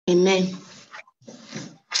Amen.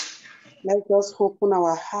 Let us open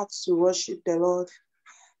our hearts to worship the Lord,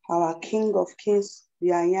 our King of Kings,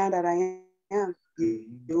 the I am that I am,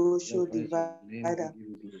 the Ocean Divider.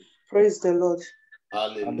 Praise the Lord.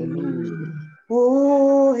 Hallelujah.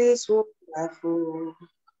 Who is wonderful?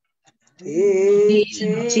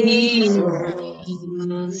 Jesus.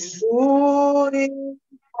 Who is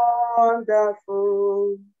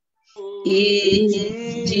wonderful?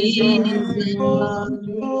 Jesus.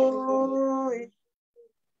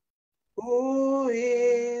 Who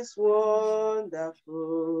is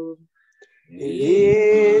wonderful?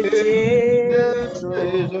 Jesus. Who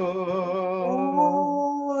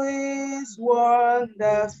is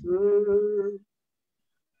wonderful?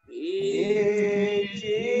 Jesus.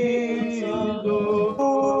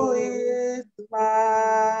 Who is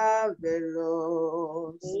marvelous?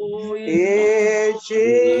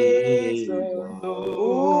 Jesus.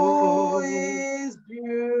 Who is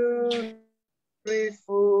beautiful?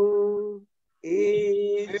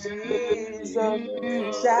 Jesus.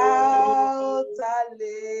 Shout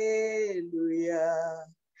hallelujah.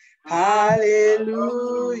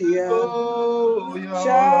 Hallelujah.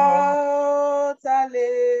 Shout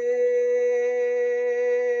hallelujah.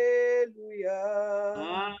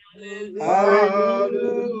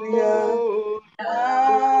 Hallelujah.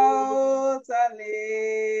 Shout hallelujah.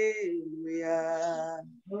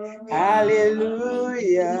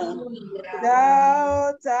 Hallelujah.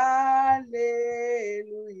 Shout hallelujah.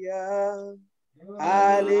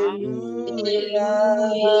 Hallelujah.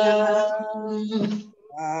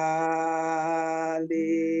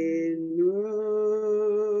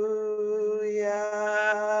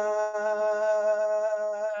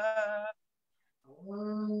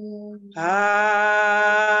 Hallelujah.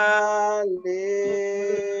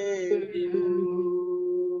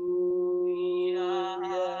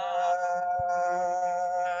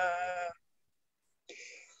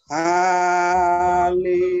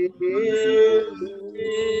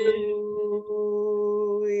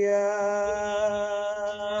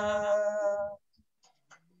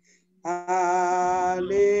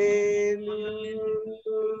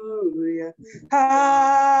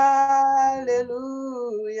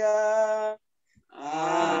 Hallelujah.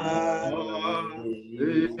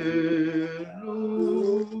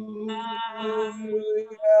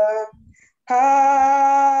 Hallelujah.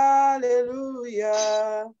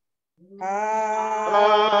 Hallelujah.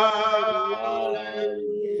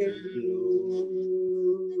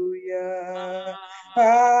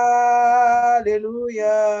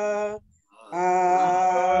 Hallelujah.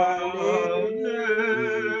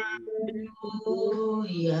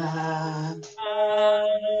 Hallelujah.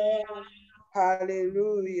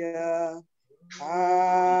 Hallelujah.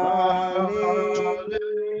 Hallelujah.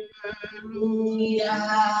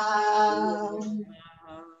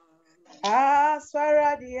 As far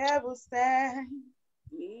as the heavens stand,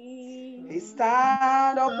 he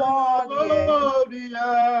stand upon the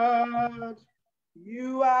earth.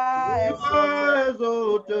 You are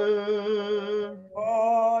exalted.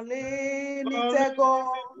 Unlimited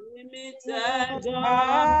God.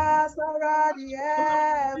 As far as the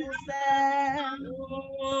heavens stand,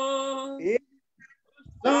 he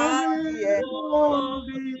stand the earth.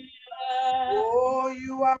 Oh,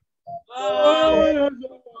 you are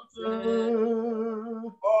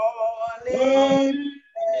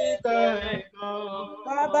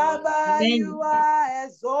Baba, you are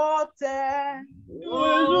exalted.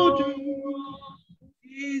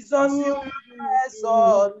 Jesus, you are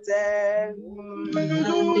exalted.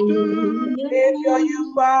 Savior,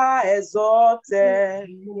 you are exalted.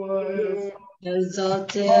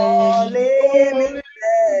 Unlimited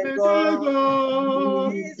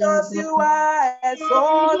God. Jesus, you are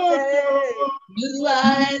exalted. You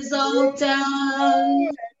are exalted.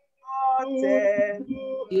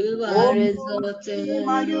 You are exalted.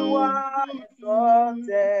 You are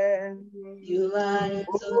exalted. You are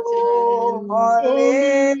exalted.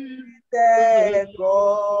 Unlimited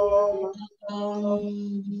God.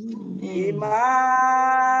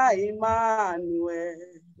 Emmanuel.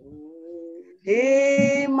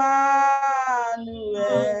 Emmanuel.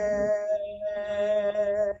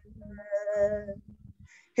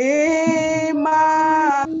 Emmanuel.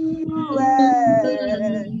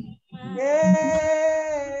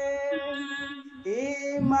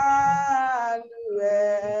 Emmanuel.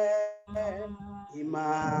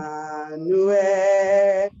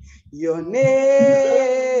 Emmanuel. Your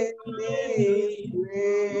name is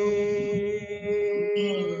great.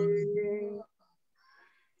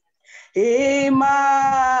 Emmanuel.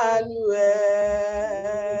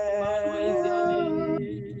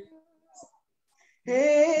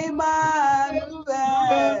 Emmanuel.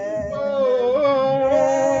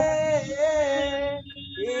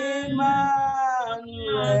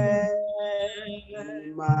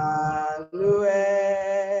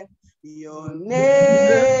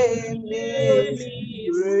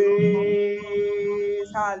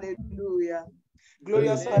 Hallelujah.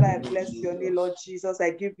 Glorious Father, I bless your name, Lord Jesus.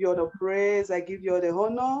 I give you all the praise. I give you all the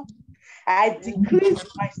honor. I decrease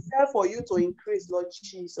myself for you to increase, Lord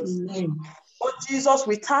Jesus. Amen. Lord Jesus,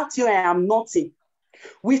 without you, I am nothing.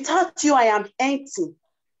 Without you, I am empty.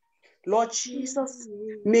 Lord Jesus,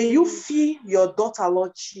 may you fill your daughter,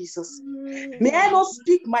 Lord Jesus. May I not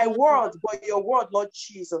speak my word, but your word, Lord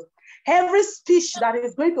Jesus. Every speech that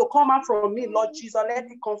is going to come out from me, Lord Jesus, let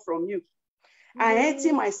it come from you. I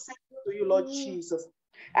empty myself to you, Lord Jesus.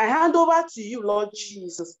 I hand over to you, Lord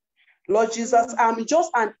Jesus. Lord Jesus, I'm just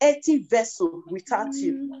an empty vessel without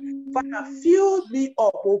you. Father, fill me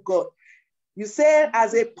up, oh God. You said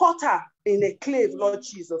as a potter in a clay, Lord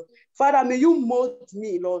Jesus. Father, may you mold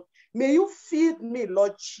me, Lord. May you feed me,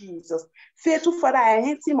 Lord Jesus. Faithful Father, I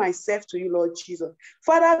empty myself to you, Lord Jesus.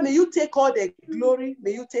 Father, may you take all the glory.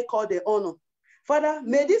 May you take all the honor. Father,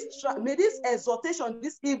 may this exhortation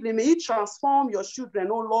this evening, may it transform your children,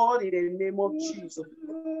 oh Lord, in the name of Jesus.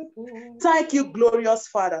 Thank you, glorious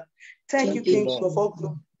Father. Thank you, King of all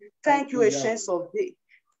glory. Thank you, Ancient of Days.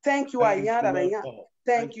 Thank you, I am that I am.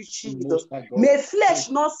 Thank you, Jesus. May flesh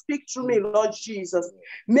not speak through me, Lord Jesus.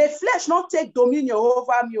 May flesh not take dominion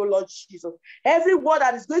over me, oh Lord Jesus. Every word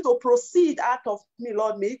that is going to proceed out of me,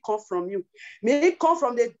 Lord, may it come from you. May it come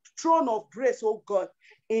from the throne of grace, oh God,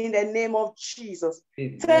 in the name of Jesus.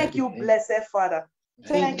 Thank you, blessed Father.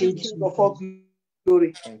 Thank you, King of all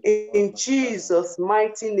glory. In Jesus'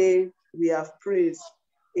 mighty name, we have praised.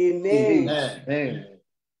 Amen. Amen.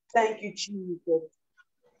 Thank you, Jesus.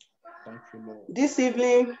 Thank you, Lord. This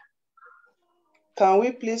evening, can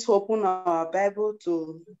we please open our Bible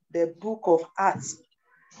to the book of Acts,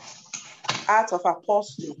 Acts of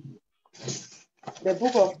Apostles, the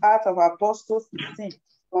book of Acts of Apostles 16,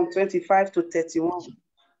 from 25 to 31.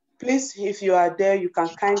 Please, if you are there, you can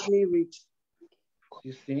kindly read.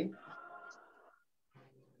 16.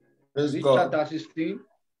 Praise This God. chapter 16.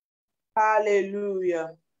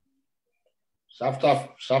 Hallelujah.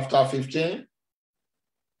 Chapter 15.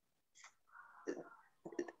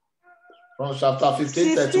 From chapter 15,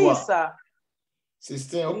 16, 31. sir.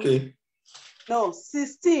 16, okay. No,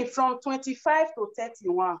 16, from 25 to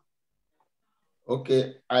 31.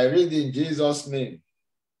 Okay, I read in Jesus' name.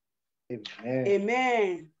 Amen.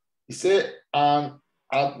 Amen. He said, and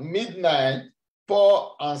at midnight,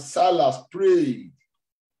 Paul and Silas prayed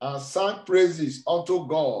and sang praises unto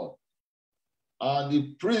God, and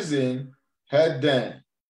the prison heard them.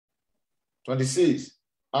 26.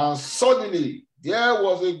 And suddenly there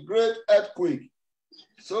was a great earthquake,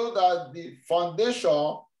 so that the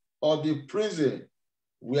foundation of the prison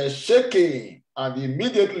were shaking, and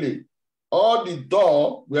immediately all the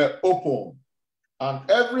doors were open, and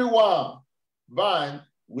everyone bound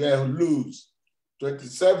were loose.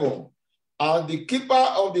 27. And the keeper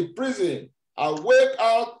of the prison awake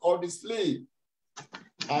out of the sleep,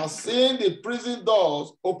 and seeing the prison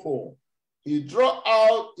doors open, he drew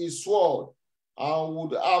out his sword and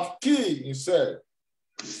would have killed himself,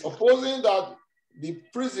 supposing that the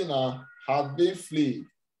prisoner had been fled.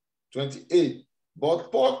 28.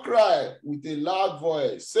 But Paul cried with a loud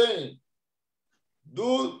voice, saying,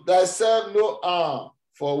 do thyself no harm,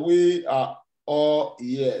 for we are all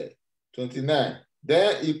here. 29.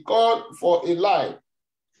 Then he called for a light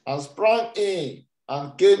and sprang in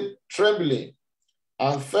and came trembling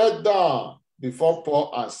and fell down before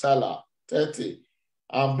Paul and Silas. 30.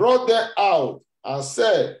 And brought them out and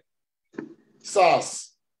said,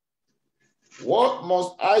 sirs, what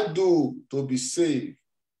must I do to be saved?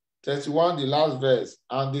 31, the last verse.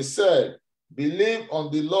 And they said, believe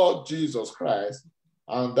on the Lord Jesus Christ,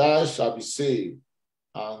 and thou shalt be saved,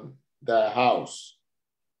 and thy house.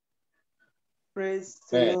 Praise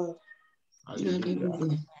the Lord.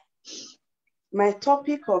 Hallelujah. My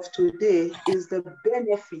topic of today is the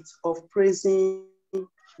benefit of praising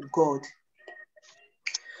God.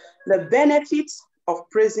 The benefits of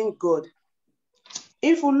praising God.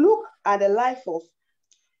 If we look at the life of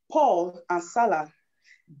Paul and Silas,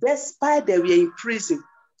 despite they were in prison,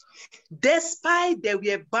 despite they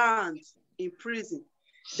were bound in prison,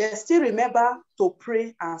 they still remember to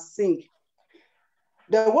pray and sing.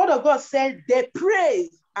 The word of God said they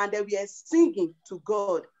prayed and they were singing to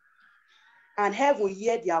God, and heaven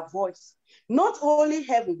heard their voice. Not only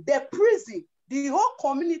heaven, the prison, the whole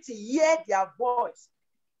community heard their voice.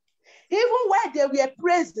 Even while they were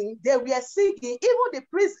praising, they were singing, even the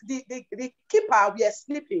priest, the keeper were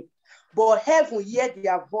sleeping, but heaven heard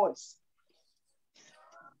their voice.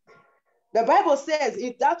 The Bible says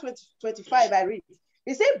in that 25 I read,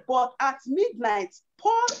 it said, but at midnight,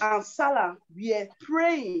 Paul and Silas were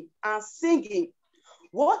praying and singing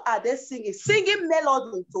What are they singing? Singing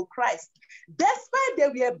melody to Christ. Despite they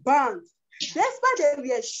were bound, despite they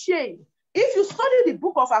were shamed. If you study the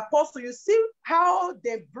book of Apostles, you see how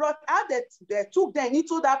they took them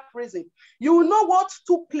into that prison. You will know what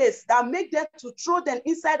took place that made them to throw them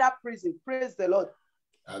inside that prison. Praise the Lord.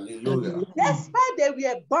 Hallelujah. Despite they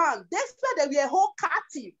were bound, despite they were whole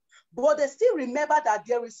captive, but they still remember that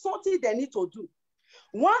there is something they need to do.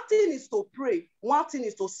 One thing is to pray. One thing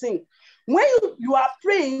is to sing. When you are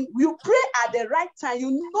praying, you pray at the right time.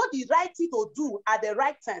 You know the right thing to do at the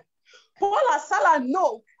right time. Paul and Silas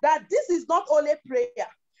know that this is not only prayer.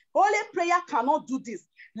 Only prayer cannot do this.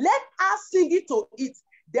 Let us sing it to it.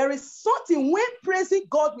 There is something when praising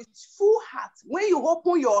God with full heart. When you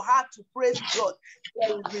open your heart to praise God,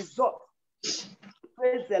 there is result.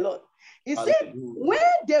 Praise the Lord. He said, when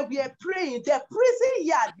they were praying, the prison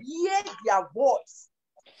yard heard their voice.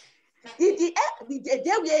 There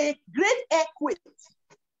were a great earthquake.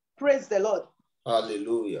 Praise the Lord.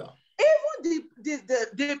 Hallelujah. Even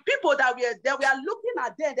the people that were looking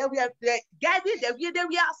at them, they were gathering, they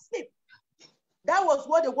were asleep. That was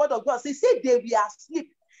what the word of God said. He said they were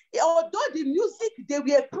asleep. Although the music, they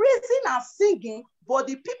were praising and singing, but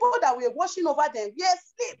the people that were watching over them, we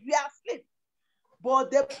are asleep. But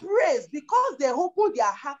they praise because they open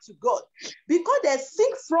their heart to God. Because they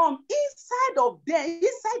sing from inside of them,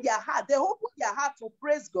 inside their heart. They open their heart to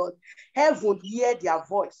praise God. Heaven hear their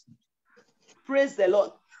voice. Praise the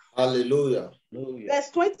Lord. Hallelujah. Verse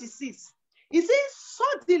 26. It says,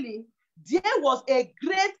 suddenly there was a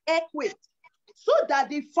great earthquake, so that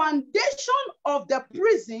the foundation of the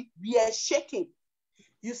prison were shaking.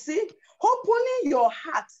 You see, opening your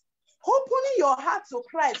heart to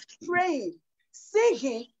Christ, praying,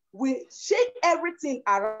 singing will shake everything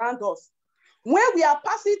around us. When we are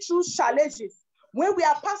passing through challenges, when we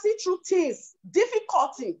are passing through things,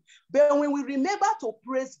 difficulty, but when we remember to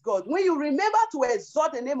praise God, when you remember to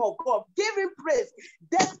exalt the name of God, give him praise,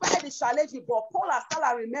 despite the challenges. But Paul and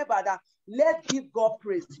Silas remember that let's give God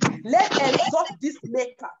praise. Let's exalt this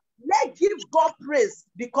maker. Let's give God praise,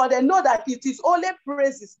 because they know that it is only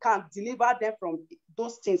praises can deliver them from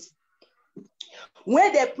those things.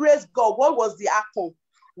 When they praise God, what was the outcome?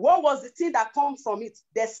 What was the thing that comes from it?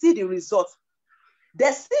 They see the result.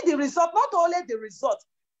 They see the result, not only the result.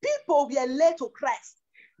 People were led to Christ.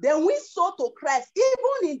 Then we saw to Christ,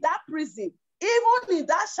 even in that prison, even in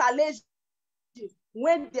that challenge,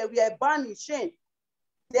 when they were bound in shame,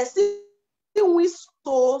 they still win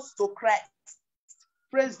souls to Christ.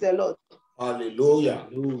 Praise the Lord. Hallelujah.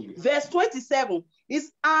 Verse 27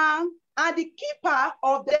 is and the keeper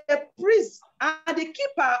of the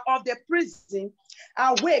prison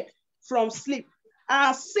awake from sleep,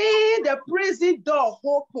 and seeing the prison door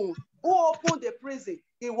open. Who opened the prison?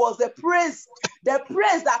 It was the praise that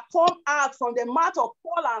come out from the mouth of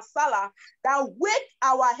Paul and Silas that wake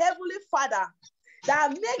our heavenly Father,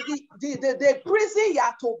 that make the prison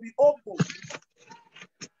yard to be open.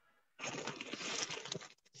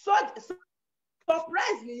 So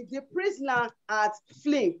surprisingly, the prisoner had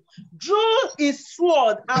fled, drew his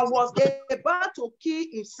sword, and was about to kill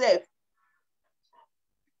himself.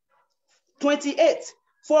 28.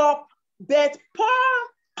 But Paul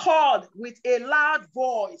called with a loud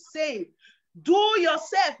voice, saying, do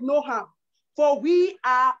yourself no harm, for we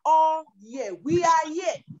are all here. We are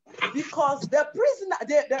here because the prisoner,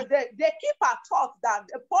 the keeper thought that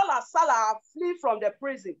Paul and Silas have fled from the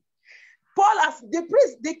prison.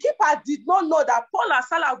 The keeper did not know that Paul and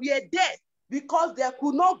Silas were dead, because they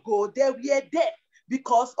could not go. They were dead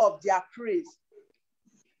because of their praise.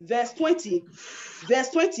 Verse 20, verse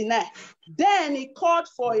 29. Then he called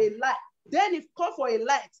for a light.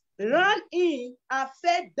 Ran in and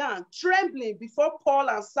fell down, trembling before Paul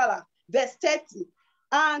and Silas. Verse 30.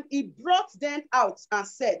 And he brought them out and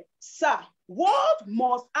said, Sir, what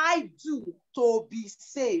must I do to be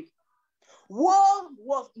saved?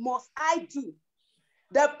 What must I do?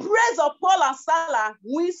 The praise of Paul and Silas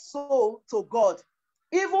wins soul to God.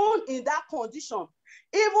 Even in that condition,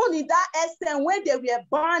 even in that extent when they were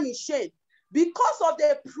bound in shame, because of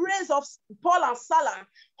the praise of Paul and Silas,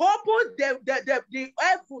 opened the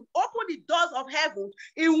heaven, opened the doors of heaven,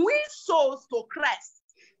 it wins souls to Christ.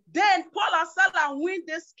 Then Paul and Silas win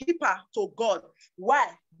this keeper to God.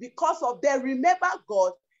 Why? Because of they remember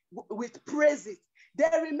God with praises. They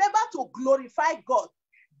remember to glorify God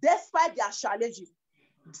despite their challenges.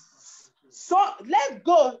 So let's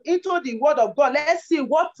go into the word of God. Let's see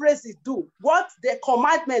what praises do. What the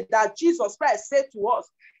commandment that Jesus Christ said to us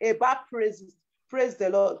about praises. Praise the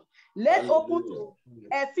Lord. Let's open to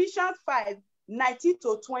Ephesians 5, 19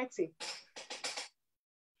 to 20.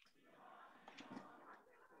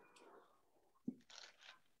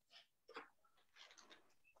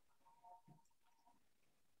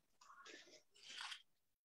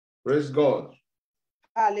 Praise God.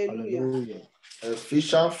 Hallelujah. Hallelujah.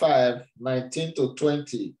 Ephesians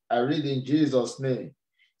 5:19-20. I read in Jesus' name.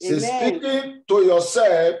 Say, Amen. speaking to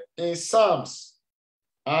yourself in psalms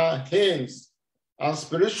and hymns and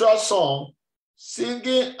spiritual song,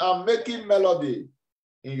 singing and making melody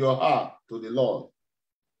in your heart to the Lord.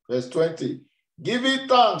 Verse 20. Giving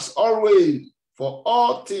thanks always for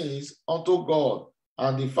all things unto God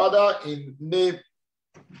and the Father in the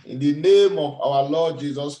name of our Lord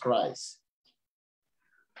Jesus Christ.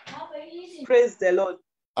 Praise the Lord.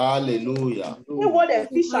 Hallelujah. See what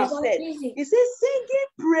Ephesians said. He says, singing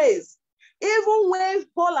praise. Even when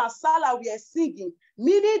Paul and Silas were singing,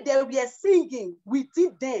 meaning they were singing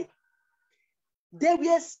within them. They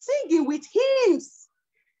were singing with hymns,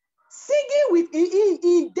 singing with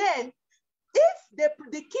in them. If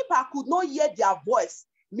the keeper could not hear their voice,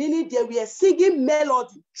 meaning they were singing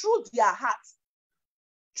melody through their hearts.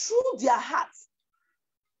 Through their hearts.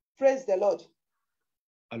 Praise the Lord.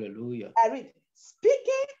 Hallelujah. I read,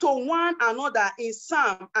 speaking to one another in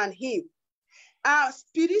psalm and hymn, a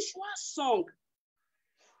spiritual song,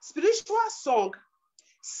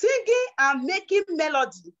 singing and making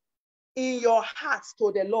melody in your hearts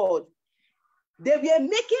to the Lord. They were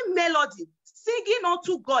making melody, singing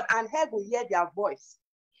unto God, and heaven will hear their voice.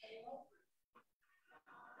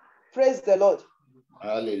 Praise the Lord.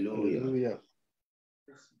 Hallelujah. Hallelujah.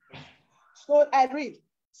 So I read,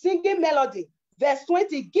 singing melody, verse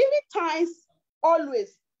 20, giving thanks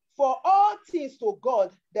always for all things to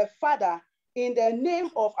God the Father in the name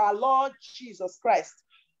of our Lord Jesus Christ.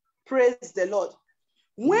 Praise the Lord.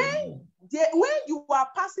 When you are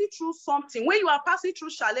passing through something, when you are passing through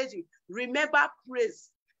challenging, remember praise.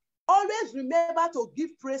 Always remember to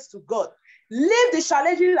give praise to God. Leave the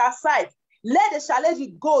challenging aside. Let the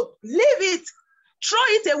challenging go. Leave it. Throw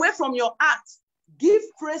it away from your heart. Give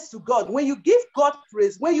praise to God. When you give God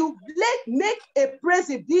praise, when you make a praise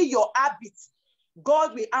be your habit,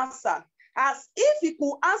 God will answer. As if he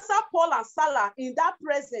could answer Paul and Silas in that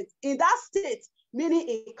present, in that state, meaning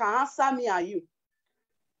he can answer me and you.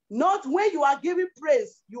 Not when you are giving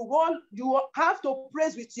praise, you have to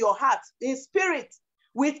praise with your heart, in spirit,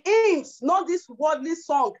 with hymns, not this worldly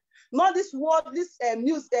song, not this worldly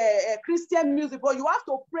music, Christian music, but you have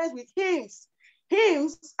to praise with hymns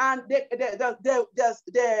and the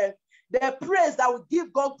praise that will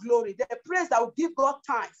give God glory, the praise that will give God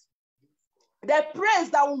thanks, the praise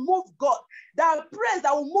that will move God, the praise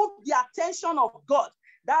that will move the attention of God.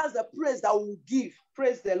 That's the praise that we will give.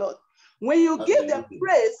 Praise the Lord. When you give the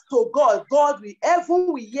praise to God, heaven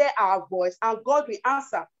will hear our voice and God will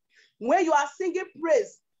answer. When you are singing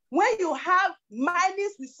praise, when you have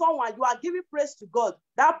minus with someone, you are giving praise to God.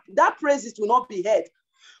 That praise will not be heard.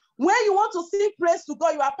 When you want to sing praise to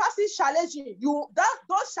God, you are passing challenging.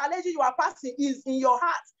 Those challenges you are passing is in your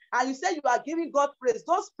heart. And you say you are giving God praise.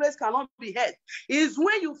 Those praise cannot be heard. It is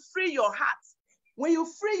when you free your heart. When you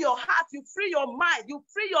free your heart, you free your mind, you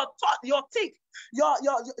free your thought, your think, your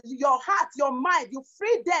heart, your mind, you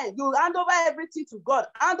free them. You hand over everything to God.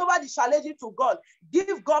 Hand over the challenging to God.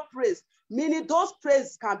 Give God praise. Meaning those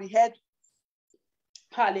praises can be heard.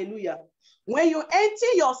 Hallelujah. When you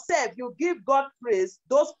empty yourself, you give God praise,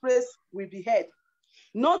 those praise will be heard.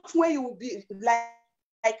 Not when you will be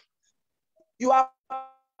like you are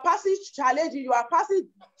passing challenging, you are passing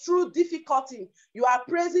through difficulty, you are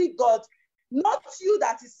praising God. Not you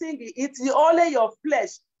that is singing, it's only your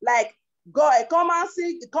flesh. Like, God, come and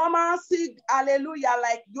sing, hallelujah.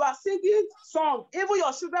 Like you are singing song. Even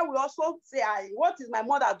your children will also say, what is my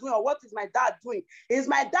mother doing or what is my dad doing? Is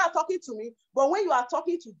my dad talking to me? But when you are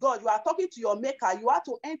talking to God, you are talking to your maker. You have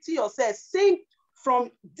to empty yourself. Sing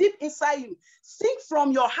from deep inside you. Sing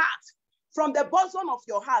from your heart. From the bosom of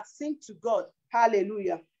your heart, sing to God.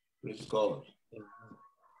 Hallelujah. Praise God.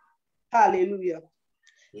 Hallelujah.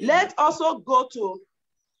 Amen. Let's also go to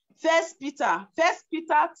 1 Peter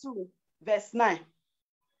 2, verse 9.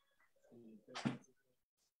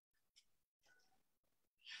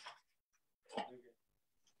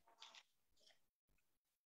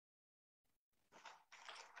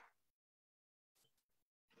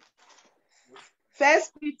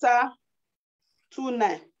 First Peter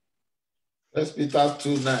 2:9. 1 Peter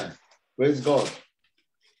 2:9. Praise God.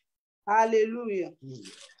 Hallelujah.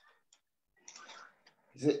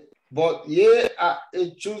 But ye are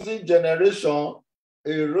a chosen generation,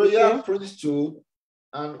 a royal priesthood,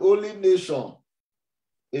 an holy nation,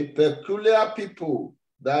 a peculiar people,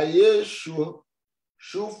 that ye should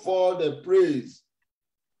for the praise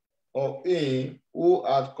of him who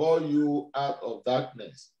hath called you out of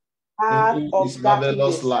darkness into his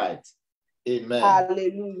marvelous light. Amen.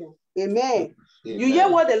 Hallelujah. Amen. You Amen. hear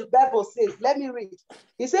what the Bible says? Let me read.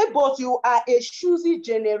 It said, but you are a choosy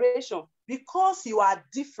generation because you are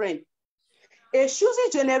different. A choosy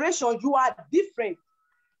generation, you are different.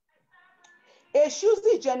 A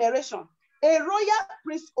choosy generation, a royal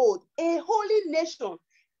priesthood, a holy nation,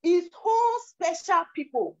 his own special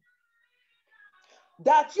people,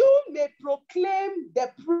 that you may proclaim the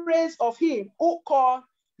praise of him who called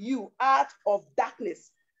you out of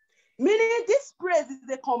darkness. Meaning this praise is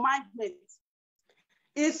a commandment.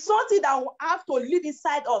 It's something that will have to live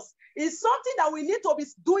inside us. It's something that we need to be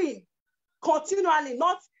doing continually,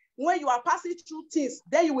 not when you are passing through things,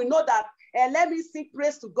 then you will know that, and let me sing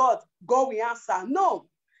praise to God, God will answer. No,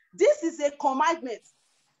 this is a commandment.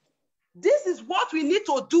 This is what we need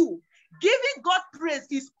to do. Giving God praise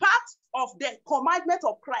is part of the commandment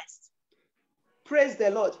of Christ. Praise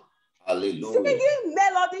the Lord. Hallelujah. Singing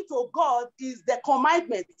melody to God is the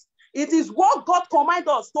commandment. It is what God commands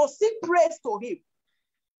us to sing praise to him.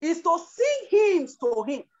 Is to sing hymns to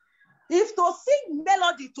him. Is to sing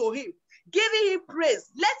melody to him. Giving him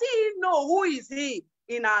praise. Letting him know who is he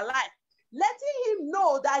in our life. Letting him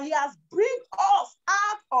know that he has brought us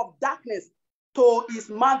out of darkness to his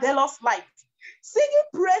marvelous light. Singing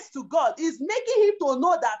praise to God is making him to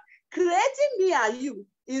know that creating me and you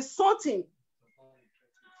is something.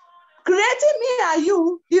 Creating me and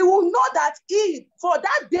you, he will know that for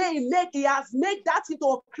that day he has made that thing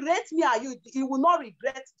to create me and you, he will not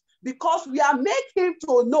regret it, because we are making him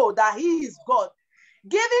to know that he is God.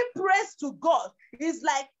 Giving praise to God is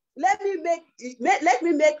like, let me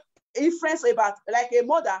make inference about like a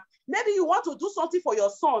mother. Maybe you want to do something for your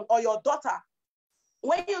son or your daughter.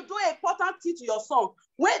 When you do an important thing to your son,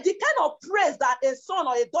 when the kind of praise that a son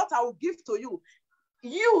or a daughter will give to you,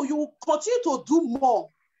 you will continue to do more,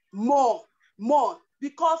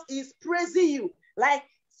 because he's praising you. Like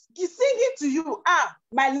he's singing to you,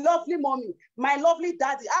 my lovely mommy, my lovely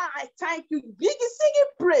daddy, I thank you. He's singing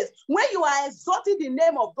praise. When you are exalting the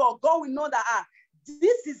name of God, God will know that,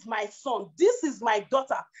 this is my son, this is my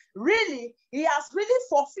daughter. Really, he has really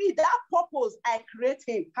fulfilled that purpose I create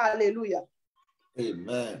him. Hallelujah.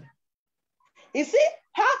 Amen. You see,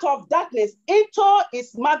 out of darkness into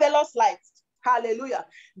his marvelous light. Hallelujah.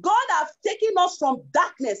 God has taken us from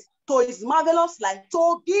darkness to his marvelous light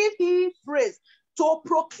to give him praise, to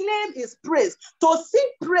proclaim his praise, to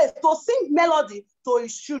sing praise, to sing melody to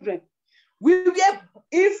his children.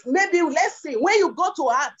 If maybe, let's say, when you go to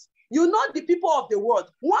art, you know the people of the world.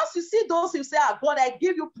 Once you see those, you say, God, I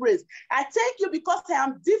give you praise. I thank you because I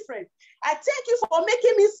am different. I thank you for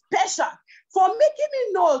making me special, for making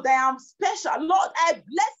me know that I am special. Lord, I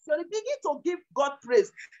bless you. Begin to give God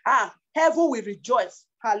praise. Heaven will rejoice.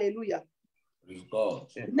 Hallelujah. Praise God.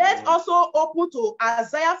 Let's also open to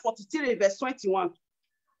Isaiah 43, verse 21.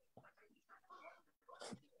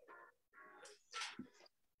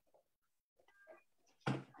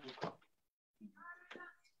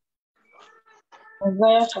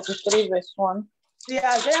 Isaiah 43, verse 1. See,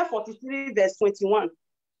 Isaiah 43, verse 21.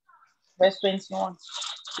 Verse 21.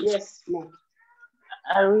 Yes, ma'am.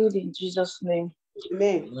 I read in Jesus' name.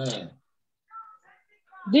 Amen. Amen.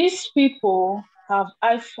 These people have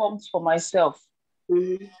I formed for myself.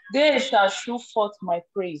 Mm-hmm. They shall show forth my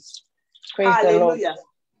praise. Praise Hallelujah. the Lord.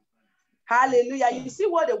 Hallelujah. You see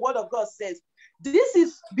what the word of God says. This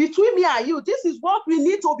is between me and you. This is what we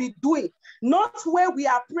need to be doing. Not when we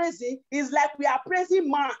are praising. It's like we are praising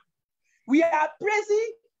man. We are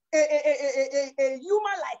praising a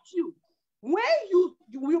human like you. When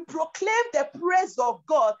you proclaim the praise of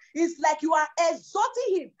God, it's like you are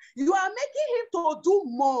exalting him. You are making him to do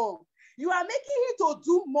more. You are making him to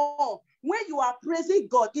do more. When you are praising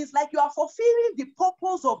God, it's like you are fulfilling the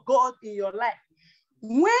purpose of God in your life.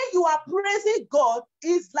 When you are praising God,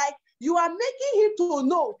 it's like you are making him to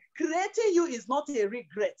know creating you is not a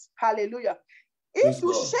regret. Hallelujah. If you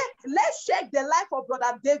let's check the life of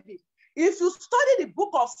Brother David. If you study the book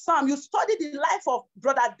of Psalm, you study the life of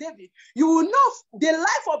Brother David, you will know the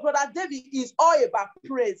life of Brother David is all about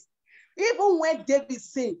praise. Even when David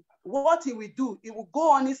sings, what he will do, he will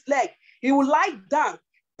go on his leg, he will lie down,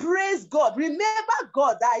 praise God. Remember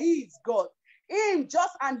God, that he is God. Him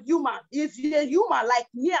just an human. If you're a human like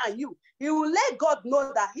me and you, he will let God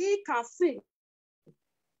know that he can sing.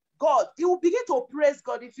 God, he will begin to praise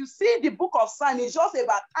God. If you see the book of Psalms, it's just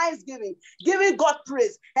about thanksgiving, giving God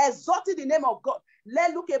praise, exalting the name of God.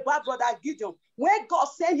 Let's look about Brother Gideon. When God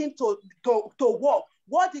sent him to war,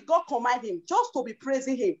 what did God command him? Just to be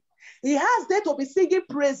praising him. He has there to be singing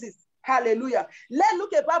praises. Hallelujah. Let's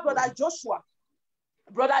look about Brother Joshua.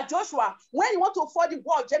 Brother Joshua, when you want to fall the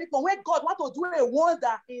wall of Jericho, when God want to do a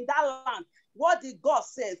wonder in that land, what did God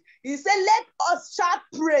say? He said, let us shout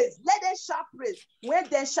praise. Let them shout praise. When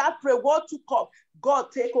they shout praise, what took up?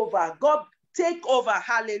 God take over. God take over.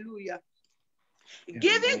 Hallelujah.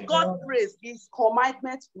 Giving God praise is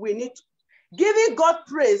commandment we need to. Giving God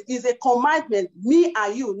praise is a commandment me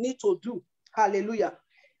and you need to do. Hallelujah.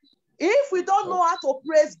 If we don't know how to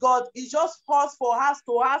praise God, it's just pause for us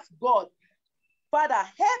to ask God, Father,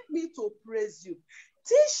 help me to praise you.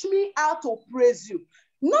 Teach me how to praise you.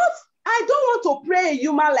 Not, I don't want to pray a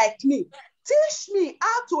human like me. Teach me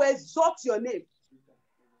how to exalt your name.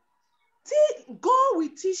 God will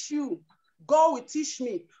teach you. God will teach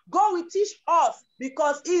me. God will teach us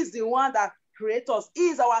because he is the one that creates us. He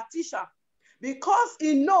is our teacher. Because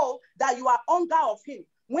he knows that you are hunger of him.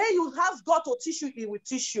 When you ask God to teach you, he will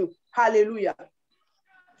teach you. Hallelujah.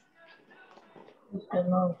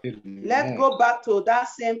 Let's go back to that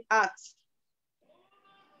same act.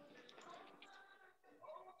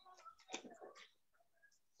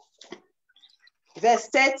 Verse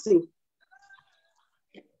 30.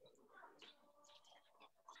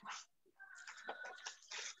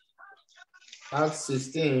 Acts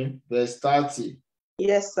 16, verse 30.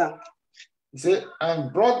 Yes, sir. He said,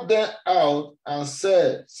 and brought them out and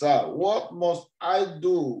said, Sir, what must I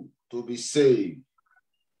do to be saved?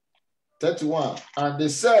 31. And they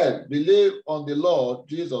said, believe on the Lord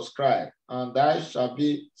Jesus Christ, and thou shalt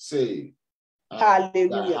be saved.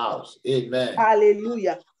 Hallelujah. House. Amen.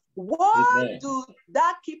 Hallelujah. What Amen. do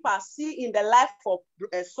that keeper see in the life of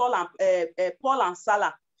Paul and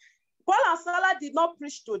Silas? Paul and Silas did not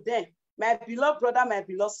preach to them, my beloved brother, my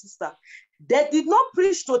beloved sister. They did not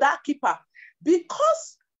preach to that keeper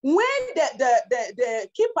because when the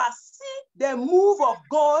keeper see the move of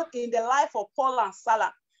God in the life of Paul and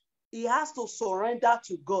Silas, he has to surrender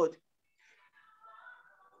to God.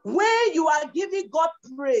 When you are giving God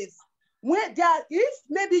praise, when if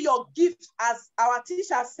maybe your gift, as our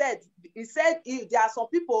teacher said, he said, if there are some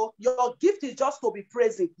people, your gift is just to be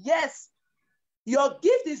praising. Yes, your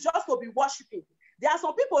gift is just to be worshiping. There are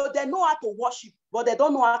some people, they know how to worship, but they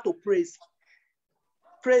don't know how to praise.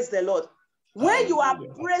 Praise the Lord. When you are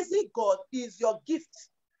praising God, is your gift.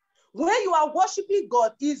 When you are worshiping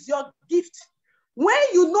God, is your gift. When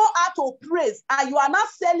you know how to praise and you are not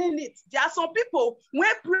selling it, there are some people,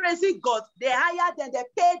 when praising God, they hire them, they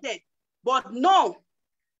pay them. But no,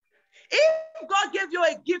 if God gave you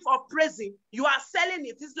a gift of praising, you are selling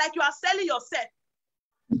it. It's like you are selling yourself.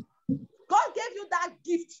 God gave you that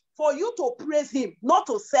gift for you to praise him, not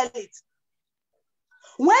to sell it.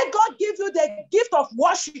 When God gives you the gift of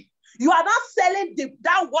worship, you are not selling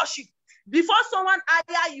that worship. Before someone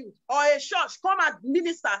hire you or a church come and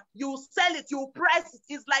minister, you sell it, you praise it.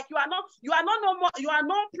 It's like you are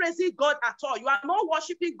not praising God at all. You are not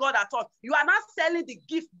worshiping God at all. You are not selling the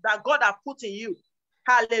gift that God has put in you.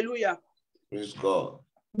 Hallelujah. Praise God.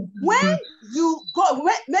 When you go,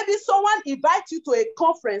 maybe someone invites you to a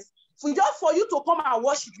conference just for you to come and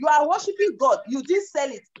worship. You are worshiping God. You didn't sell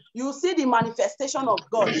it. You see the manifestation of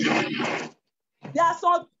God. There are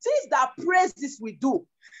some things that praises we do.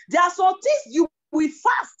 There are some things you will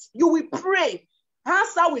fast, you will pray,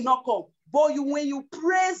 answer will not come. But when you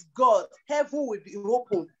praise God, heaven will be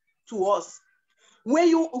open to us. When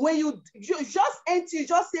you just enter, you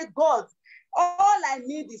just say, God, all I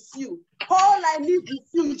need is you. All I need is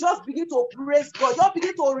you. You just begin to praise God. You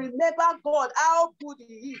begin to remember God, how good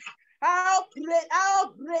he is. How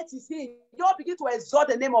great is he? You begin to exalt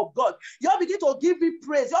the name of God. You begin to give him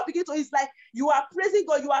praise. It's like you are praising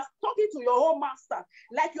God. You are talking to your own master.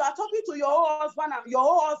 Like you are talking to your own husband and your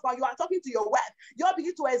own husband. You are talking to your wife. You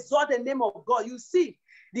begin to exalt the name of God. You see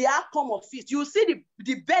the outcome of it. You see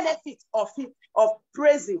the benefit of it, of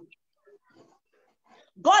praising.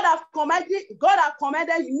 God has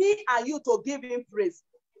commanded me and you to give him praise.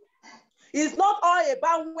 It's not all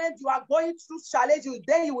about when you are going through challenges,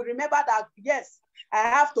 then you will remember that, yes, I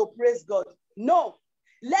have to praise God. No,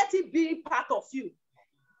 let it be part of you.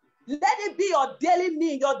 Let it be your daily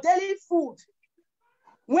need, your daily food.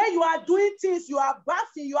 When you are doing things, you are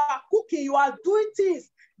bathing, you are cooking, you are doing things,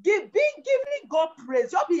 giving God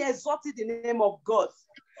praise. You'll be exalted in the name of God.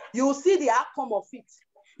 You will see the outcome of it.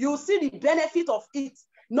 You will see the benefit of it.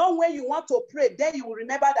 Not when you want to pray, then you will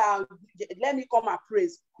remember that, let me come and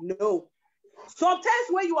praise. No. Sometimes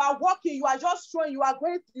when you are walking, you are just showing, you are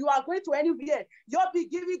going to anywhere. You'll be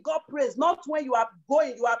giving God praise. Not when you are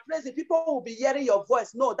going, you are praising. People will be hearing your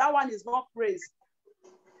voice. No, that one is not praise.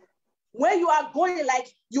 When you are going, like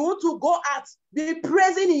you want to go out, be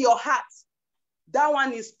praising in your heart. That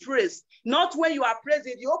one is praise. Not when you are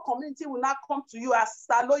praising, the whole community will not come to you as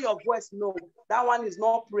lower your voice. No, that one is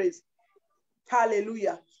not praise.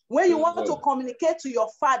 Hallelujah. When you want to communicate to your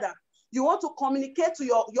Father, you want to communicate to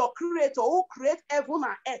your Creator who created heaven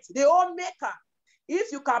and earth, the whole maker.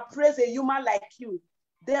 If you can praise a human like you,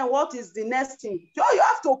 then what is the next thing? So you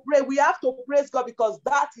have to pray. We have to praise God because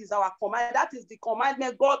that is our command. That is the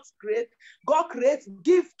commandment God creates,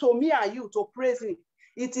 give to me and you to praise Him.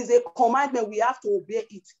 It is a commandment. We have to obey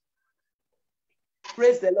it.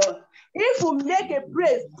 Praise the Lord. If we make a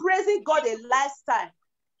praising God a lifestyle,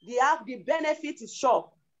 the benefit is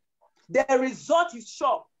sure. The result is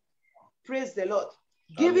sure. Praise the Lord.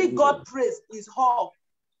 Giving God praise is all.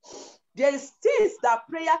 There is things that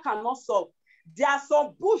prayer cannot solve. There are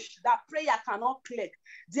some bush that prayer cannot clear.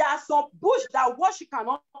 There are some bush that worship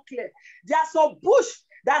cannot clear. There are some bush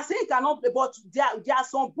that sin cannot, but there are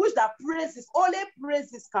some bush that praises, only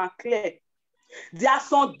praises can clear. There are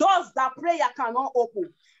some doors that prayer cannot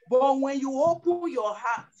open. But when you open your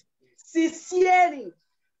heart, sincerely,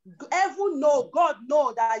 heaven know, God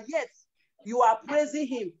know that yes, you are praising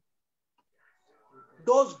Him.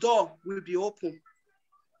 Those doors will be open.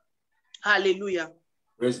 Hallelujah.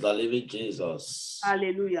 Praise the living Jesus.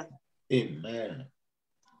 Hallelujah. Amen.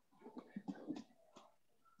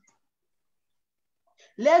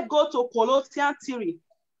 Let's go to Colossians 3,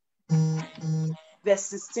 verse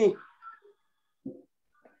 16.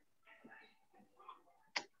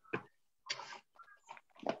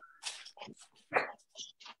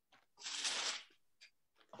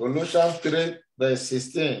 Colossians 3, verse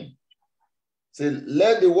 16. Say,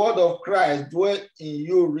 let the word of Christ dwell in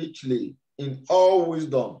you richly, in all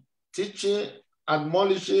wisdom, teaching,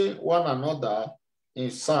 admonishing one another in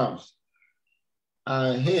psalms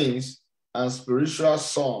and hymns and spiritual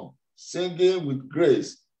song, singing with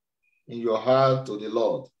grace in your heart to the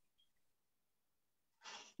Lord.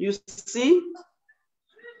 You see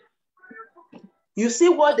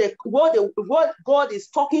what God is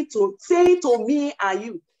talking to, saying to me and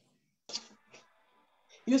you.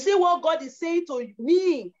 You see what God is saying to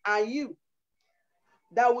me and you,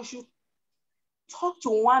 that we should talk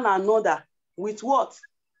to one another with what?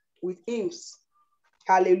 With hymns.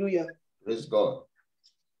 Hallelujah. Praise God.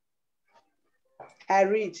 I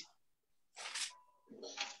read.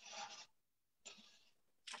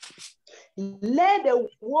 Let the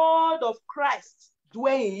word of Christ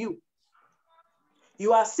dwell in you.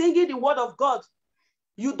 You are singing the word of God.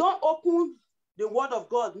 You don't open the word of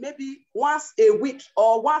God maybe once a week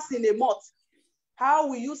or once in a month. How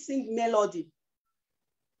will you sing melody?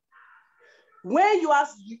 When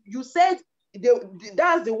you said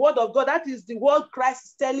that's the word of God, that is the word Christ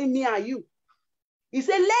is telling me and you. He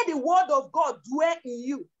said, let the word of God dwell in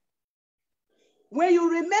you. When you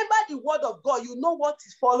remember the word of God, you know what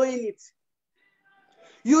is following it.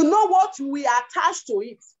 You know what we attach to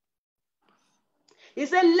it. He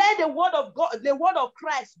said, let the word of God, the word of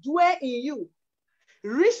Christ dwell in you,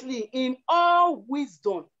 richly in all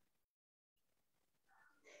wisdom,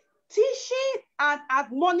 teaching and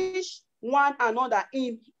admonish one another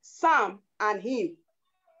in psalm and hymn,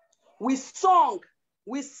 with song,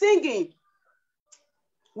 with singing,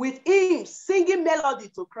 with hymns, singing melody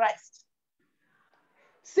to Christ.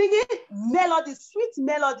 Singing melody, sweet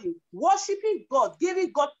melody, worshiping God,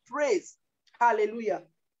 giving God praise. Hallelujah.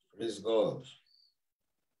 Praise God.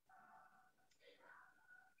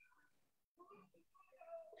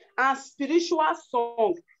 And spiritual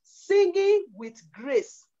song, singing with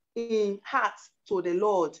grace in heart to the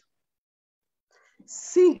Lord.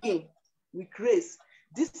 Singing with grace.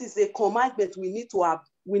 This is a commandment we need to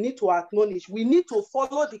acknowledge. We need to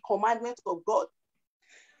follow the commandment of God.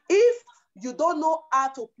 If you don't know how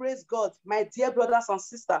to praise God, my dear brothers and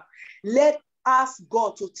sisters, let us ask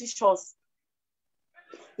God to teach us.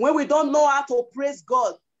 When we don't know how to praise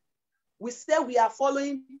God, we say we are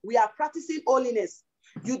practicing holiness.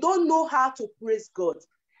 You don't know how to praise God.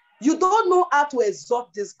 You don't know how to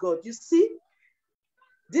exalt this God. You see,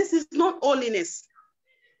 this is not holiness.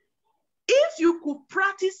 If you could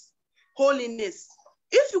practice holiness,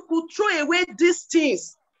 if you could throw away these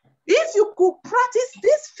things, if you could practice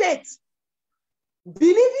this faith,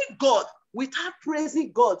 believing God without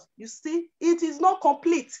praising God, you see, it is not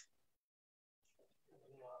complete.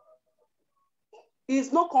 It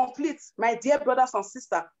is not complete, my dear brothers and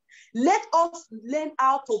sisters. Let us learn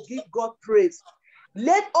how to give God praise.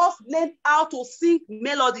 Let us learn how to sing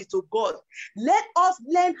melody to God. Let us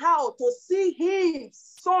learn how to sing hymns,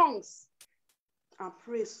 songs, and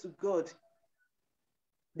praise to God.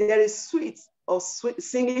 There is sweet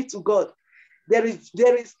singing to God. There is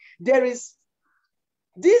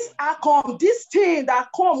These are come, this thing that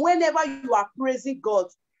come whenever you are praising God.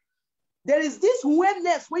 There is this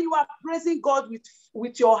oneness when you are praising God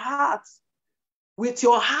with your heart. With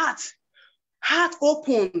your heart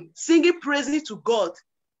open, singing praises to God.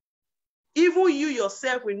 Even you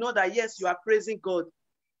yourself will know that, yes, you are praising God.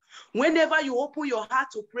 Whenever you open your heart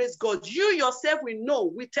to praise God, you yourself will know,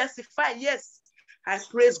 will testify, yes, I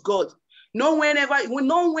praise God. Know when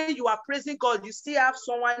you are praising God, you still have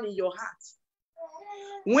someone in your heart.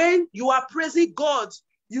 When you are praising God,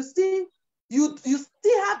 you still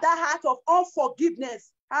have that heart of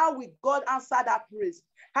unforgiveness. How will God answer that praise?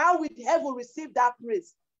 How will heaven receive that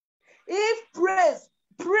praise? If praise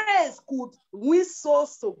could win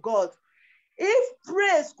souls to God, if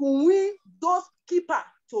praise could win those keepers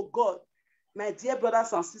to God, my dear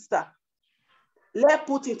brothers and sisters, let's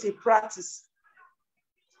put it in practice.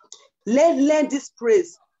 Let's learn this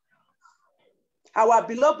praise. Our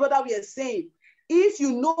beloved brother, we are saying, if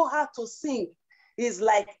you know how to sing, it's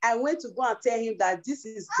like I went to go and tell him that this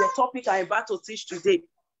is the topic I'm about to teach today.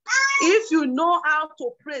 If you know how to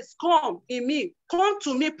praise, come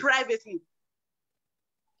to me privately.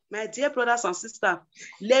 My dear brothers and sisters,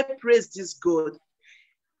 let's praise this God.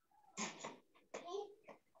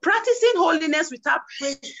 Practicing holiness without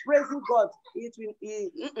praising God,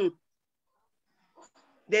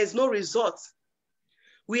 there's no result.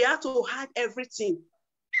 We have to hide everything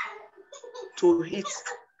to it.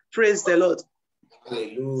 Praise the Lord.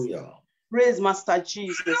 Hallelujah. Praise Master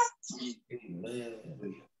Jesus.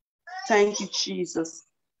 Amen. Thank you, Jesus.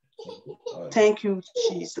 Thank you,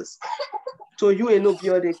 Jesus. To you alone be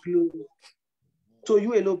all the glory. To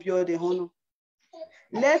you alone be all the honor.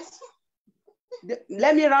 Let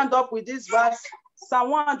me round up with this verse. Psalm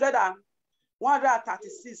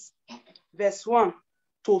 136, verse 1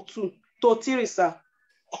 to 2. To 3, sir.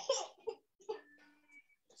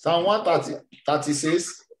 Psalm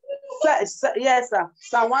 136. Yes, sir.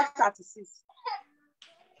 Psalm 136.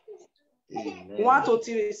 Amen. 1 to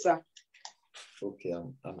 3, sir. Okay,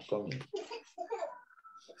 I'm coming.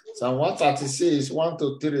 Psalm 136, 1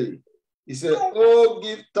 to 3. He said, oh,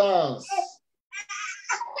 give thanks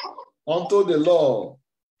unto the Lord,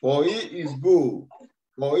 for he is good,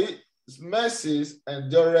 for his mercies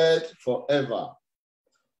endureth forever.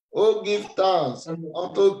 Oh, give thanks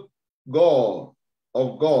unto God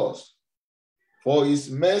of gods, for his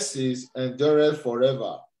mercies endureth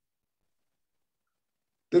forever.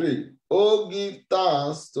 3. Oh, give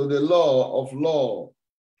thanks to the Lord of lords,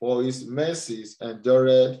 for his mercies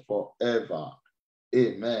endureth forever.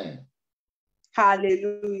 Amen.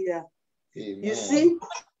 Hallelujah. Amen. You see?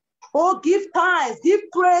 Oh, give thanks, give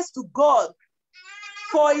praise to God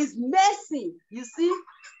for his mercy. You see?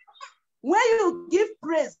 When you give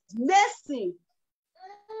praise, mercy.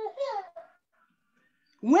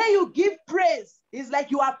 When you give praise, it's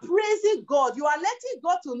like you are praising God. You are letting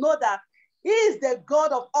God to know that he is the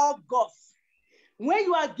God of all gods. When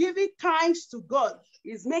you are giving thanks to God,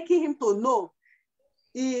 it's making him to know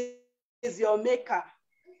he is your maker.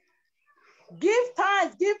 Give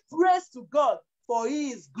thanks, give praise to God, for he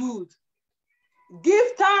is good.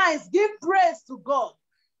 Give thanks, give praise to God,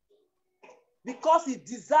 because he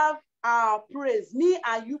deserves our praise. Me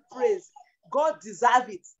and you praise. God deserves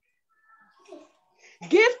it.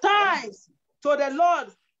 Give thanks to the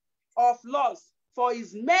Lord of Lords, for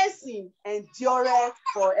his mercy endureth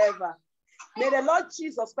forever. May the Lord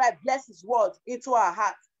Jesus Christ bless his word into our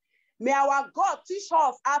hearts. May our God teach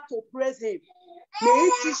us how to praise him.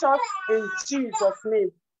 May he teach us in Jesus'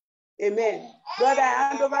 name. Amen. Brother, I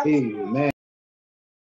hand over to you. Amen.